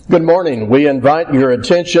Good morning. We invite your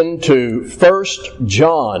attention to 1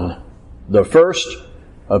 John, the first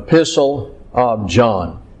epistle of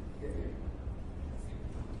John.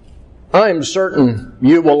 I am certain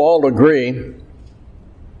you will all agree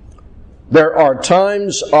there are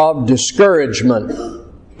times of discouragement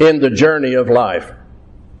in the journey of life.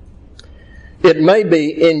 It may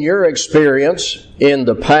be in your experience in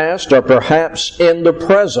the past or perhaps in the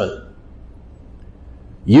present.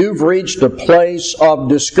 You've reached a place of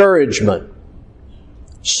discouragement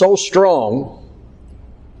so strong,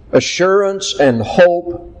 assurance and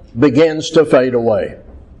hope begins to fade away,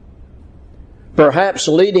 perhaps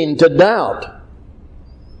leading to doubt,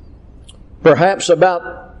 perhaps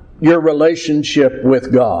about your relationship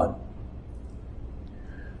with God.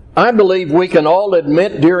 I believe we can all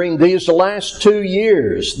admit during these last 2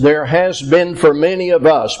 years there has been for many of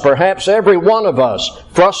us, perhaps every one of us,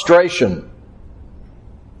 frustration,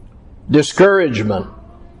 discouragement,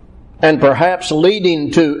 and perhaps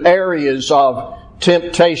leading to areas of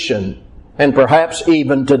temptation and perhaps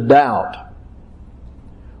even to doubt.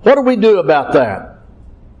 What do we do about that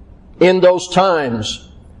in those times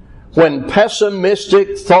when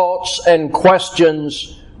pessimistic thoughts and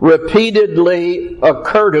questions repeatedly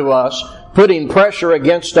occur to us, putting pressure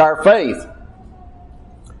against our faith?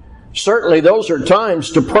 Certainly those are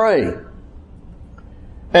times to pray.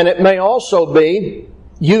 And it may also be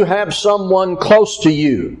you have someone close to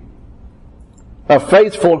you, a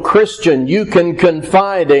faithful Christian you can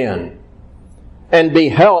confide in and be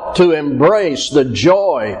helped to embrace the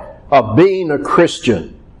joy of being a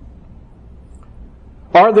Christian.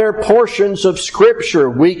 Are there portions of Scripture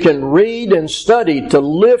we can read and study to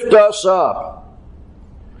lift us up,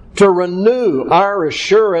 to renew our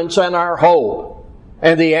assurance and our hope?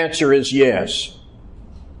 And the answer is yes.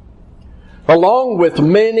 Along with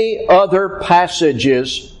many other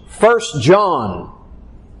passages, 1 John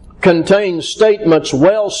contains statements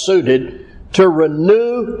well suited to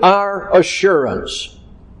renew our assurance.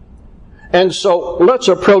 And so let's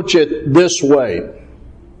approach it this way.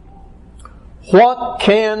 What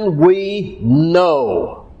can we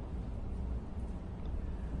know?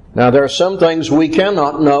 Now, there are some things we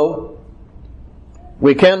cannot know.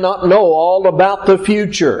 We cannot know all about the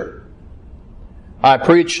future. I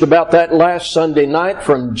preached about that last Sunday night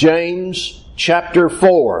from James chapter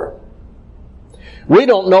 4. We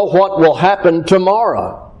don't know what will happen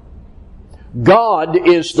tomorrow. God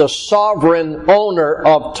is the sovereign owner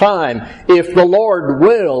of time. If the Lord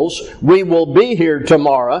wills, we will be here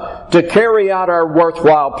tomorrow to carry out our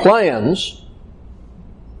worthwhile plans.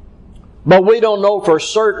 But we don't know for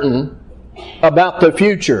certain about the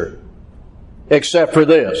future, except for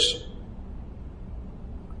this.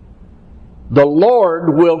 The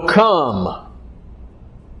Lord will come,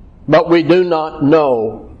 but we do not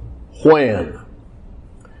know when.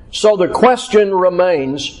 So the question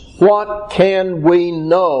remains, what can we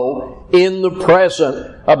know in the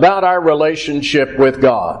present about our relationship with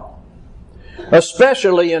God?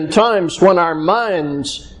 Especially in times when our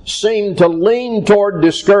minds seem to lean toward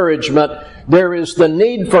discouragement, there is the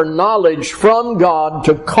need for knowledge from God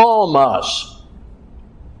to calm us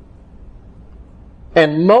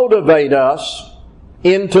and motivate us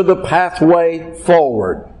into the pathway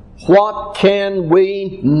forward. What can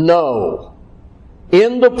we know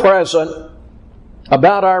in the present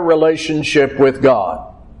about our relationship with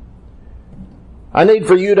God? I need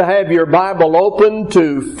for you to have your Bible open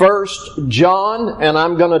to 1 John, and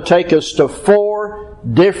I'm going to take us to 4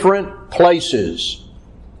 different places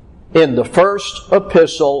in the first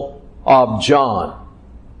epistle of John.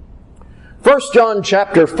 1 John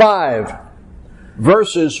chapter 5,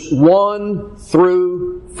 verses 1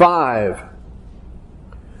 through 5.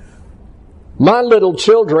 My little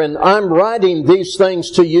children, I'm writing these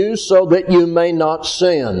things to you so that you may not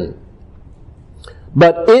sin.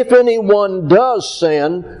 But if anyone does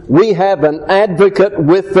sin, we have an advocate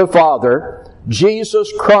with the Father,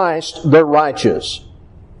 Jesus Christ the righteous.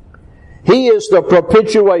 He is the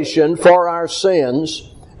propitiation for our sins,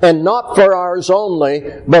 and not for ours only,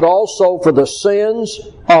 but also for the sins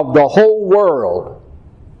of the whole world.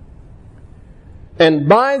 And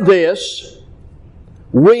by this,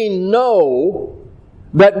 we know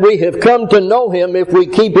that we have come to know Him if we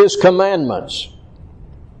keep His commandments.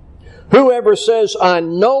 Whoever says, I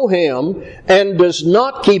know Him, and does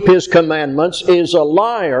not keep His commandments is a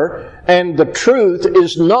liar, and the truth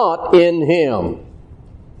is not in him.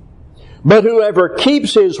 But whoever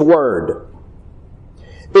keeps His word,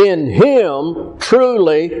 in Him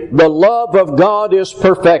truly the love of God is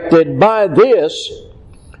perfected. By this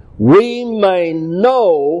we may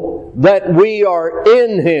know that we are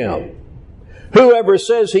in Him. Whoever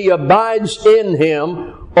says he abides in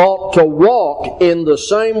him ought to walk in the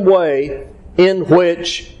same way in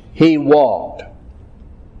which he walked.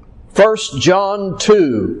 1 John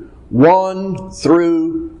 2, 1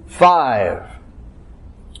 through 5.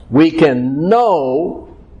 We can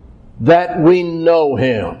know that we know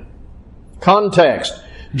him. Context.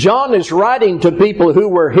 John is writing to people who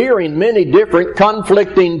were hearing many different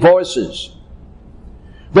conflicting voices.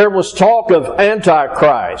 There was talk of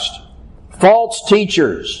Antichrist, false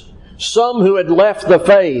teachers, some who had left the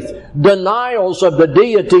faith, denials of the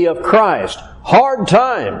deity of Christ, hard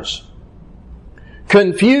times.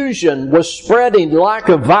 Confusion was spreading like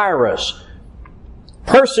a virus.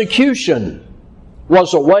 Persecution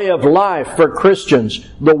was a way of life for Christians.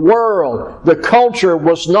 The world, the culture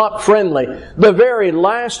was not friendly. The very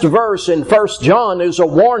last verse in 1 John is a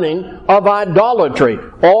warning of idolatry.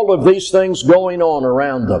 All of these things going on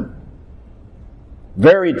around them.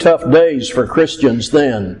 Very tough days for Christians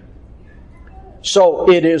then. So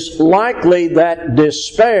it is likely that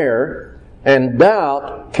despair and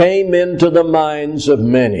doubt came into the minds of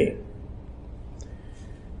many.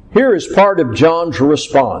 Here is part of John's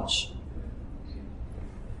response.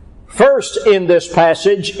 First, in this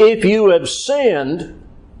passage, if you have sinned,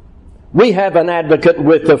 we have an advocate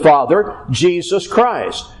with the Father, Jesus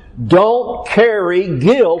Christ. Don't carry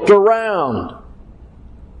guilt around.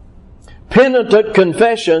 Penitent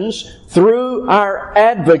confessions through our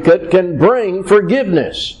advocate can bring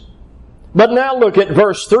forgiveness. But now look at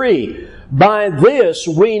verse 3. By this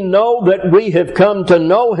we know that we have come to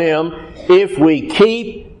know Him if we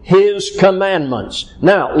keep His commandments.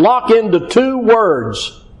 Now, lock into two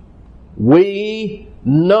words. We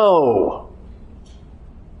know.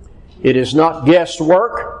 It is not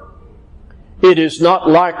guesswork. It is not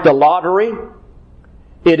like the lottery.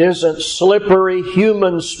 It isn't slippery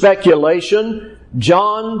human speculation.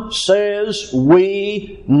 John says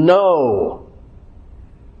we know.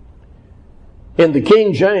 In the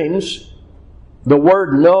King James, the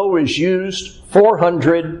word know is used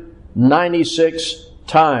 496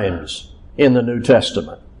 times in the New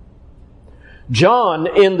Testament. John,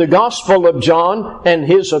 in the Gospel of John and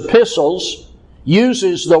his epistles,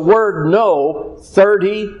 uses the word know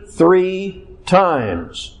 33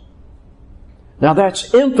 times. Now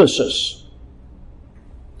that's emphasis.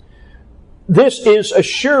 This is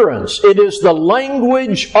assurance. It is the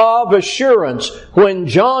language of assurance when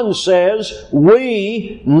John says,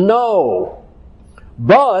 we know.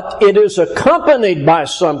 But it is accompanied by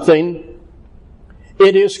something.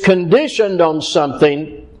 It is conditioned on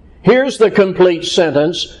something. Here's the complete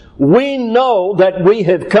sentence. We know that we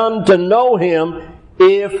have come to know Him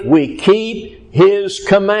if we keep His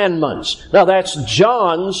commandments. Now that's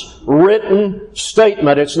John's written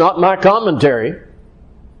statement. It's not my commentary.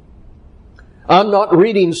 I'm not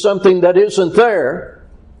reading something that isn't there.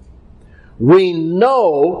 We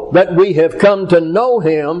know that we have come to know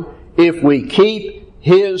Him if we keep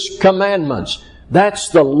His commandments. That's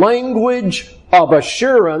the language of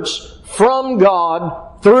assurance from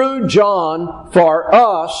God through John for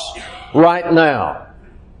us right now.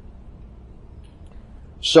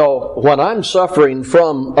 So when I'm suffering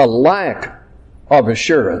from a lack of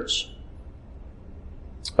assurance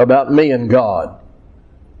about me and God,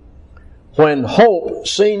 when hope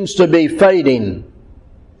seems to be fading,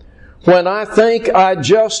 when I think I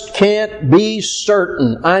just can't be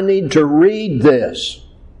certain, I need to read this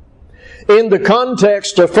in the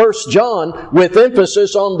context of 1 John with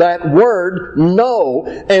emphasis on that word know,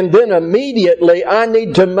 and then immediately I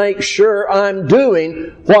need to make sure I'm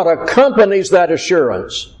doing what accompanies that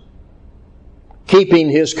assurance, keeping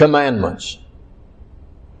His commandments.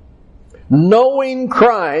 Knowing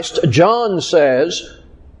Christ, John says,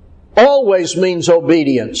 always means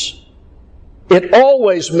obedience. It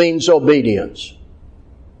always means obedience.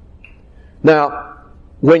 Now,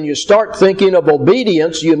 when you start thinking of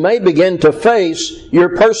obedience, you may begin to face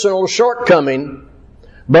your personal shortcoming.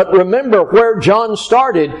 But remember where John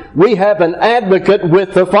started. We have an advocate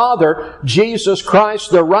with the Father, Jesus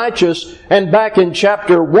Christ the righteous. And back in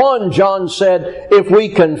chapter 1, John said, if we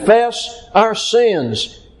confess our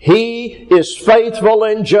sins, He is faithful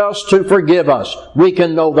and just to forgive us. We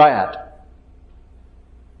can know that.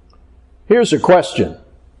 Here's a question.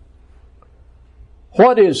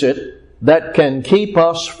 What is it that can keep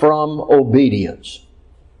us from obedience?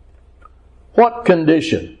 What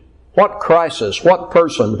condition, what crisis, what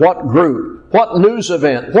person, what group, what news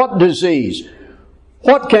event, what disease,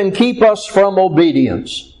 what can keep us from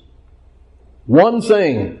obedience? One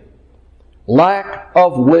thing, lack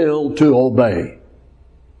of will to obey.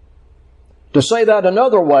 To say that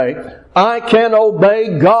another way, I can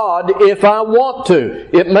obey God if I want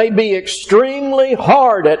to. It may be extremely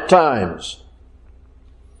hard at times.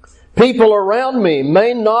 People around me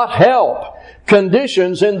may not help.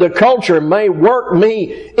 Conditions in the culture may work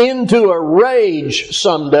me into a rage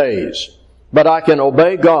some days. But I can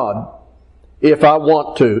obey God if I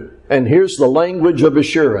want to. And here's the language of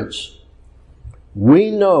assurance.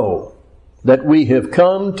 We know that we have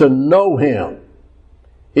come to know Him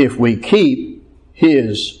if we keep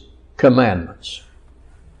His commandments.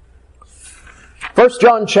 1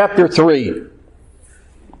 John chapter 3.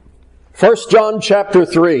 1 John chapter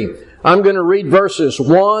 3. I'm going to read verses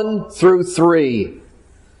 1 through 3.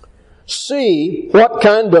 See what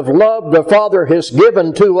kind of love the Father has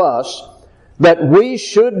given to us, that we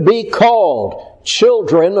should be called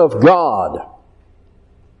children of God.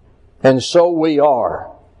 And so we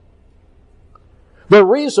are. The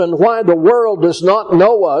reason why the world does not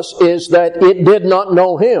know us is that it did not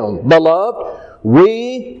know Him. Beloved,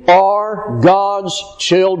 we are God's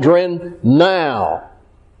children now.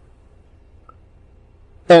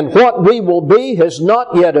 And what we will be has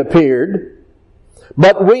not yet appeared,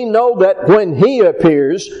 but we know that when He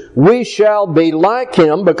appears, we shall be like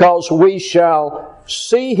Him, because we shall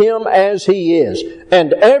see Him as He is.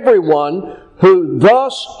 And everyone who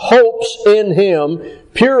thus hopes in Him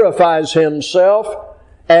purifies himself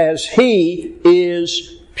as He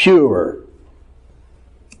is pure.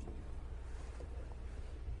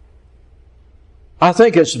 I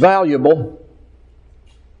think it's valuable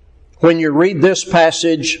when you read this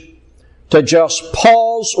passage to just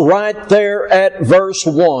pause right there at verse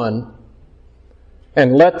 1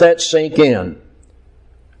 and let that sink in.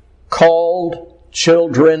 Called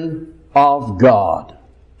children of God.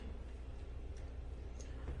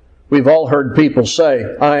 We've all heard people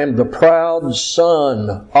say, I am the proud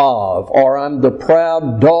son of, or I'm the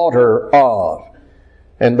proud daughter of.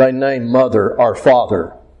 And they name mother or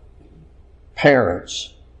father,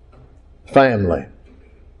 parents, family.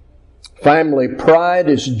 Family pride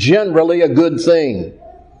is generally a good thing,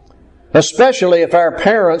 especially if our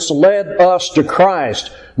parents led us to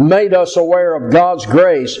Christ, made us aware of God's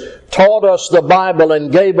grace, taught us the Bible,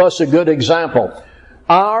 and gave us a good example.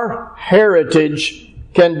 Our heritage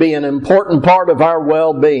can be an important part of our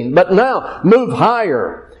well-being. But now, move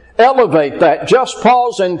higher. Elevate that. Just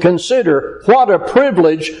pause and consider what a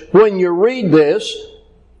privilege when you read this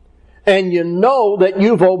and you know that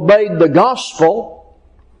you've obeyed the gospel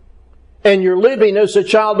and you're living as a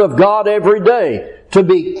child of God every day, to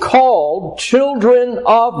be called children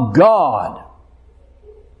of God.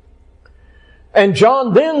 And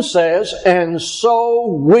John then says, and so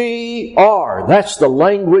we are. That's the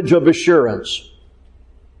language of assurance.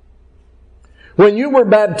 When you were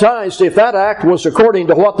baptized, if that act was according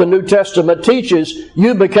to what the New Testament teaches,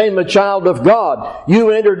 you became a child of God.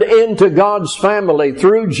 You entered into God's family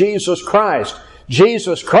through Jesus Christ.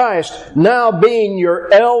 Jesus Christ now being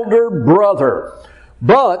your elder brother.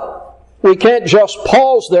 But we can't just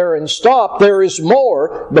pause there and stop. There is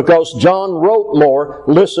more, because John wrote more.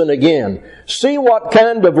 Listen again. See what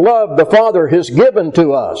kind of love the Father has given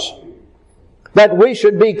to us, that we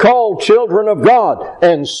should be called children of God.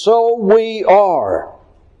 And so we are.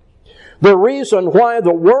 The reason why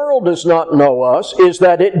the world does not know us is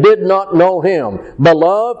that it did not know Him.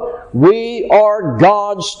 Beloved, we are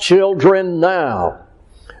God's children now.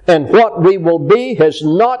 And what we will be has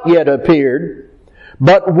not yet appeared.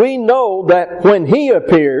 But we know that when He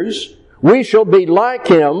appears, we shall be like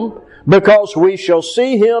Him, because we shall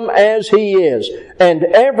see Him as He is. And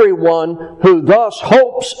everyone who thus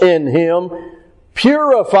hopes in Him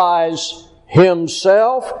purifies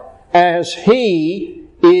himself as He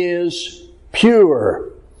is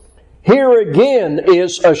pure. Here again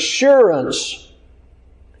is assurance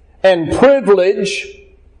and privilege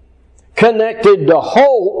connected to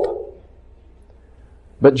hope.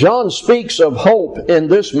 But John speaks of hope in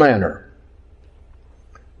this manner.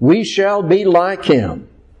 We shall be like Him,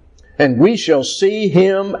 and we shall see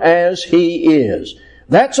Him as He is.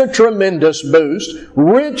 That's a tremendous boost,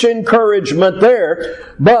 rich encouragement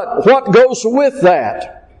there. But what goes with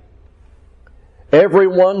that?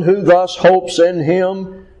 Everyone who thus hopes in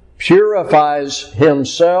Him purifies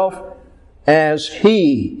himself as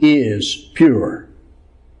He is pure.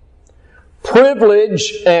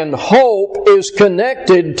 Privilege and hope is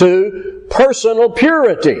connected to personal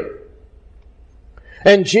purity.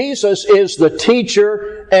 And Jesus is the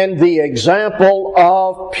teacher and the example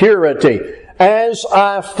of purity. As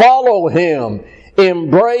I follow Him,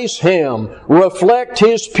 embrace Him, reflect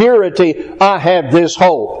His purity, I have this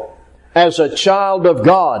hope as a child of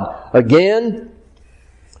God. Again,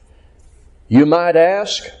 you might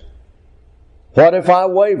ask, What if I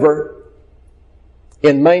waver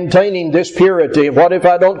in maintaining this purity? What if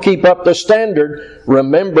I don't keep up the standard?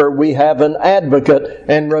 Remember, we have an advocate.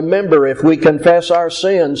 And remember, if we confess our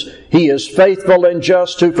sins, He is faithful and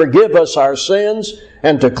just to forgive us our sins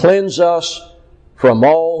and to cleanse us from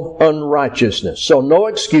all unrighteousness. So no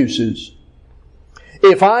excuses.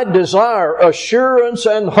 If I desire assurance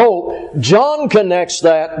and hope, John connects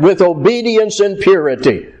that with obedience and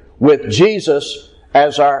purity, with Jesus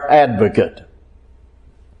as our advocate.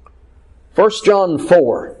 1 John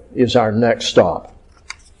 4 is our next stop.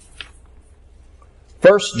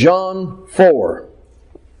 1 John 4,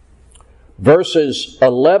 verses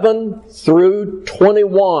 11 through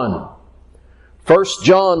 21. 1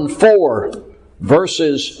 John 4,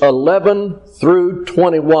 verses 11 through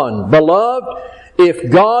 21. Beloved, if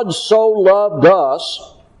God so loved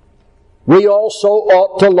us, we also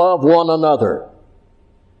ought to love one another.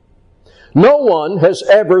 No one has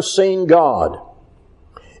ever seen God.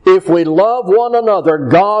 If we love one another,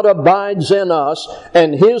 God abides in us,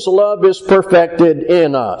 and His love is perfected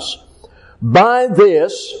in us. By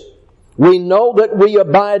this, we know that we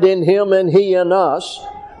abide in Him and He in us,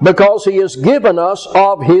 because He has given us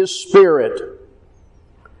of His Spirit.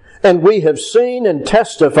 And we have seen and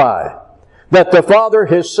testify that the Father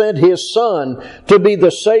has sent His Son to be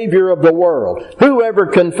the Savior of the world. Whoever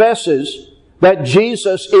confesses that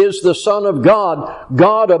Jesus is the Son of God,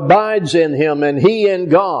 God abides in Him and He in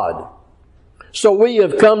God. So we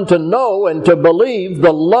have come to know and to believe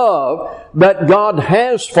the love that God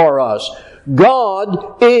has for us.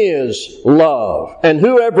 God is love. And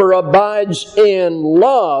whoever abides in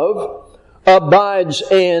love abides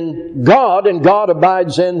in God, and God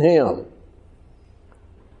abides in him.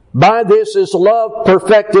 By this is love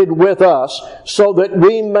perfected with us, so that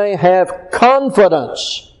we may have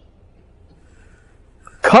confidence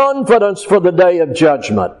for the day of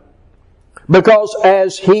judgment. Because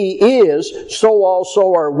as He is, so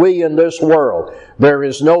also are we in this world. There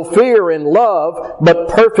is no fear in love, but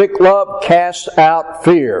perfect love casts out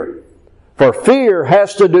fear. For fear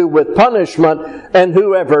has to do with punishment, and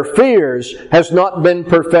whoever fears has not been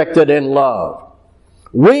perfected in love.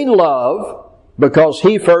 We love because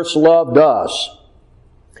He first loved us.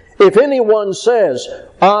 If anyone says,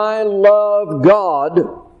 I love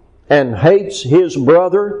God, and hates his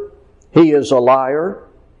brother, he is a liar.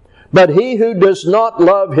 But he who does not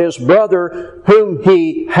love his brother whom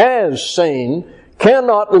he has seen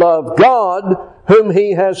cannot love God whom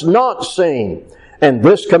he has not seen. And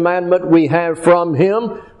this commandment we have from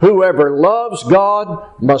Him, whoever loves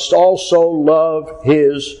God must also love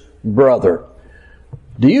his brother.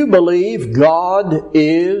 Do you believe God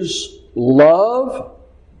is love?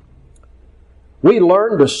 We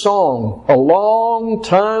learned a song a long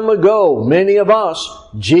time ago, many of us,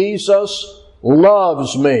 Jesus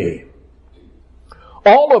loves me.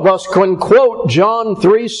 All of us can quote John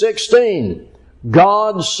 3:16,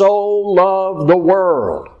 God so loved the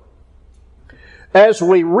world. As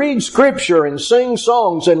we read Scripture and sing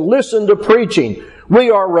songs and listen to preaching, we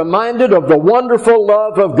are reminded of the wonderful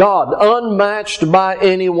love of God, unmatched by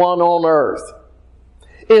anyone on earth.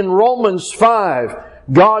 In Romans 5,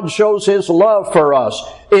 God shows His love for us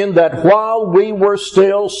in that while we were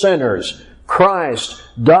still sinners, Christ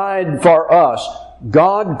died for us.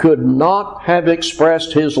 God could not have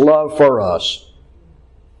expressed His love for us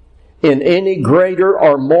in any greater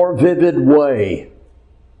or more vivid way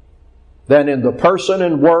than in the person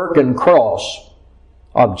and work and cross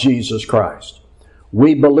of Jesus Christ.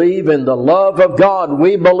 We believe in the love of God.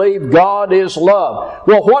 We believe God is love.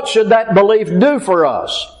 Well, what should that belief do for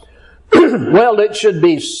us? Well, it should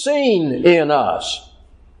be seen in us.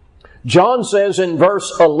 John says in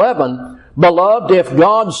verse 11, Beloved, if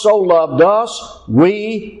God so loved us,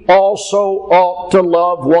 we also ought to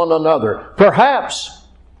love one another. Perhaps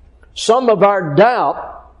some of our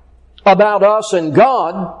doubt about us and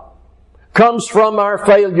God comes from our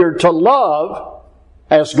failure to love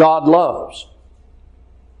as God loves.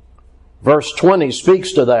 Verse 20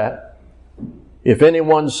 speaks to that. If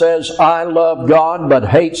anyone says, I love God, but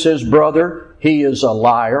hates his brother, he is a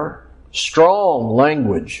liar. Strong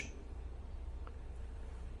language.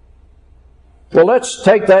 Well, let's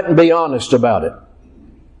take that and be honest about it.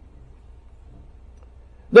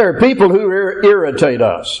 There are people who irritate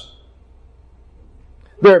us.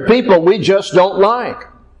 There are people we just don't like.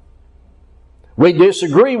 We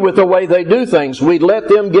disagree with the way they do things. We let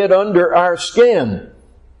them get under our skin.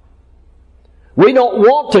 We don't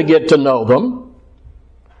want to get to know them.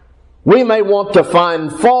 We may want to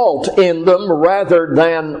find fault in them rather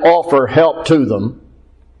than offer help to them.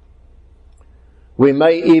 We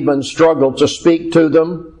may even struggle to speak to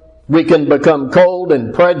them We can become cold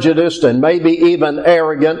and prejudiced and maybe even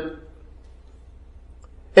arrogant.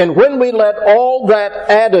 And when we let all that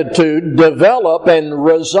attitude develop and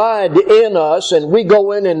reside in us, and we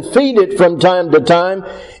go in and feed it from time to time,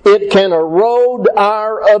 it can erode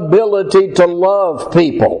our ability to love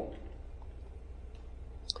people.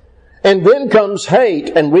 And then comes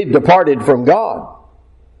hate, and we've departed from God,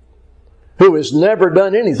 who has never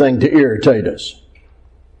done anything to irritate us.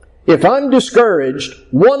 If I'm discouraged,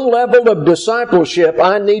 one level of discipleship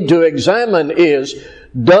I need to examine is,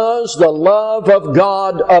 does the love of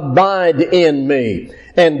God abide in me?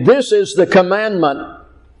 And this is the commandment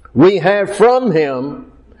we have from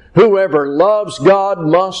Him. Whoever loves God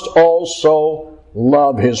must also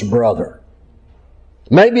love his brother.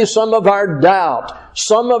 Maybe some of our doubt,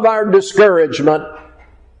 some of our discouragement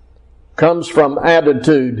comes from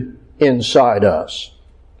attitude inside us.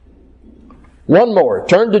 One more.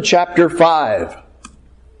 Turn to chapter 5.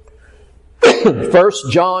 1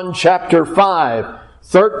 John chapter 5.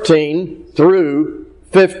 13 through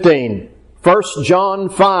 15. 1 John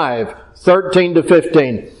 5, 13 to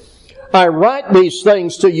 15. I write these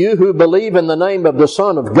things to you who believe in the name of the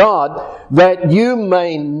Son of God, that you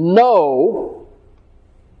may know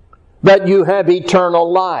that you have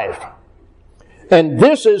eternal life. And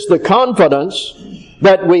this is the confidence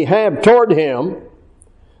that we have toward Him,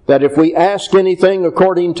 that if we ask anything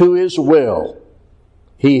according to His will,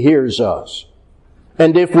 He hears us.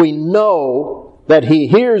 And if we know that He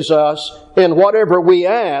hears us in whatever we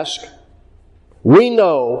ask, we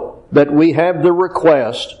know that we have the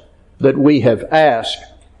request that we have asked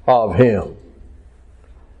of Him.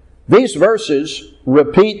 These verses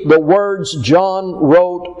repeat the words John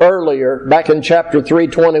wrote earlier, back in chapter 3,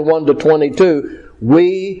 21 to 22.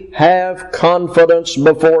 We have confidence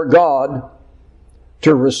before God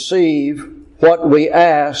to receive what we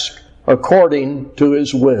ask according to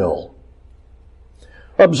His will.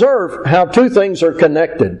 Observe how two things are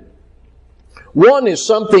connected. One is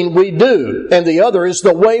something we do, and the other is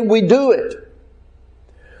the way we do it.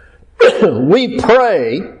 We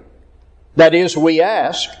pray, that is, we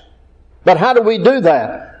ask, but how do we do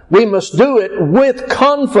that? We must do it with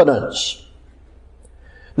confidence.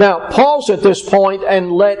 Now, pause at this point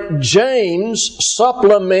and let James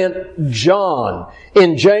supplement John.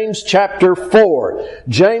 In James chapter 4,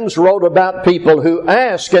 James wrote about people who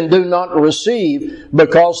ask and do not receive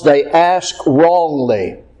because they ask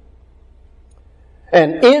wrongly.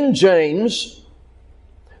 And in James,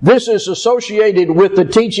 this is associated with the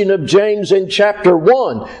teaching of James in chapter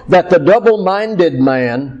 1, that the double-minded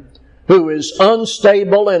man who is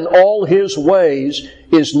unstable in all his ways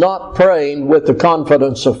is not praying with the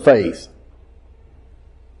confidence of faith.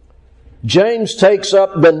 James takes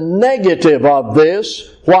up the negative of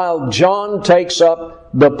this, while John takes up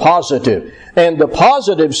the positive. And the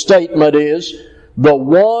positive statement is, the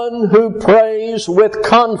one who prays with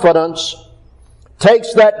confidence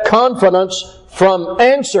takes that confidence from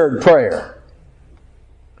answered prayer.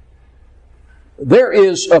 There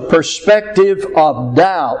is a perspective of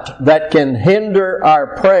doubt that can hinder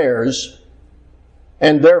our prayers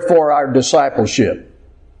and therefore our discipleship.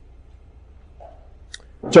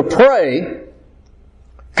 To pray,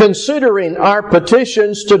 considering our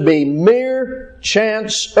petitions to be mere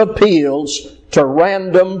chance appeals to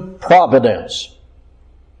random providence.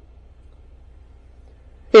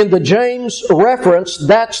 In the James reference,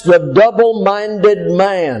 that's the double-minded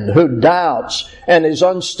man who doubts and is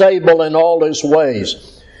unstable in all his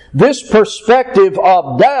ways. This perspective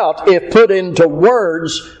of doubt, if put into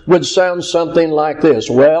words, would sound something like this.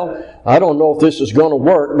 Well, I don't know if this is going to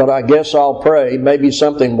work, but I guess I'll pray. Maybe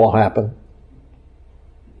something will happen.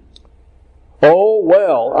 Oh,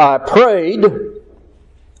 well, I prayed,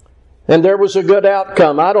 and there was a good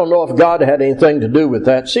outcome. I don't know if God had anything to do with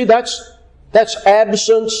that. See, that's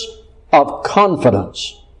absence of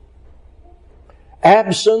confidence.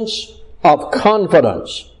 Absence of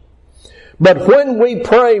confidence. But when we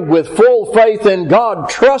pray with full faith in God,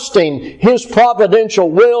 trusting His providential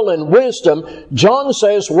will and wisdom, John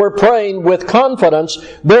says we're praying with confidence.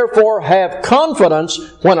 Therefore, have confidence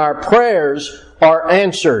when our prayers are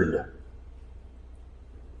answered.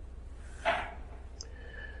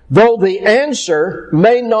 Though the answer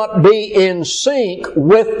may not be in sync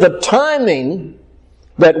with the timing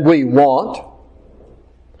that we want,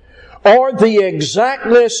 or the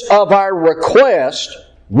exactness of our request,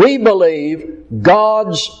 we believe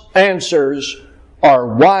God's answers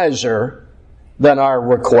are wiser than our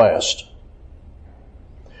request.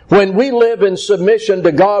 When we live in submission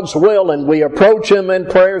to God's will and we approach Him in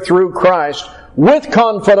prayer through Christ with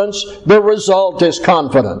confidence, the result is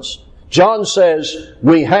confidence. John says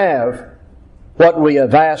we have what we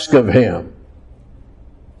have asked of Him.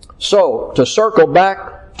 So, to circle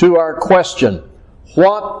back to our question,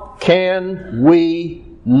 what can we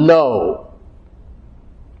know?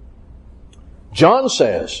 John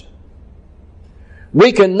says,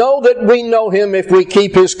 we can know that we know Him if we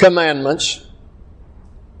keep His commandments.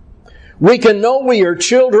 We can know we are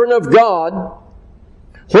children of God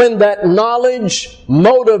when that knowledge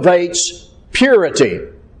motivates purity.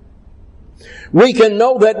 We can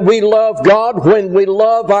know that we love God when we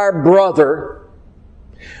love our brother.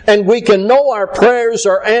 And we can know our prayers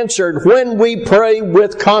are answered when we pray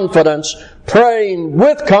with confidence. Praying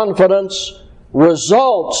with confidence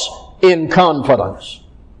results in confidence.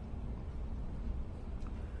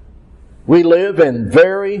 We live in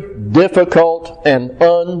very difficult and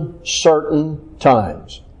uncertain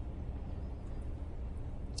times.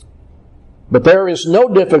 But there is no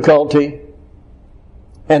difficulty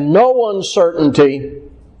and no uncertainty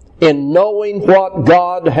in knowing what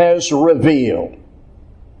God has revealed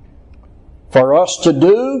for us to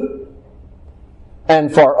do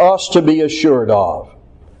and for us to be assured of.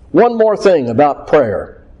 One more thing about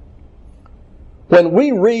prayer. When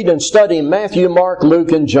we read and study Matthew, Mark,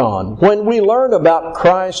 Luke, and John, when we learn about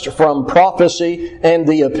Christ from prophecy and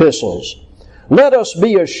the epistles, let us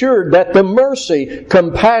be assured that the mercy,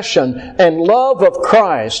 compassion, and love of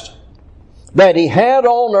Christ that He had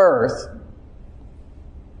on earth,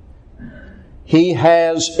 He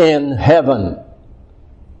has in heaven.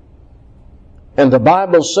 And the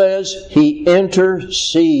Bible says He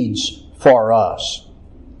intercedes for us.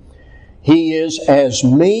 He is as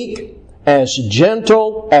meek, as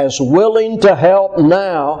gentle, as willing to help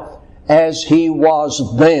now as He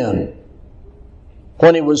was then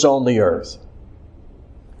when He was on the earth.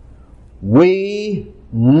 We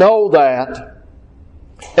know that,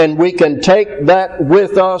 and we can take that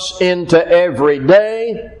with us into every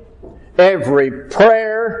day, every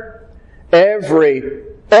prayer, every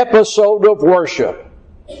episode of worship,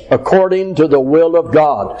 according to the will of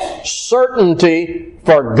God. Certainty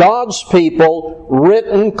for God's people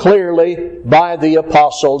written clearly by the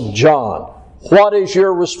Apostle John. What is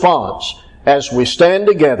your response as we stand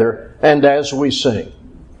together and as we sing?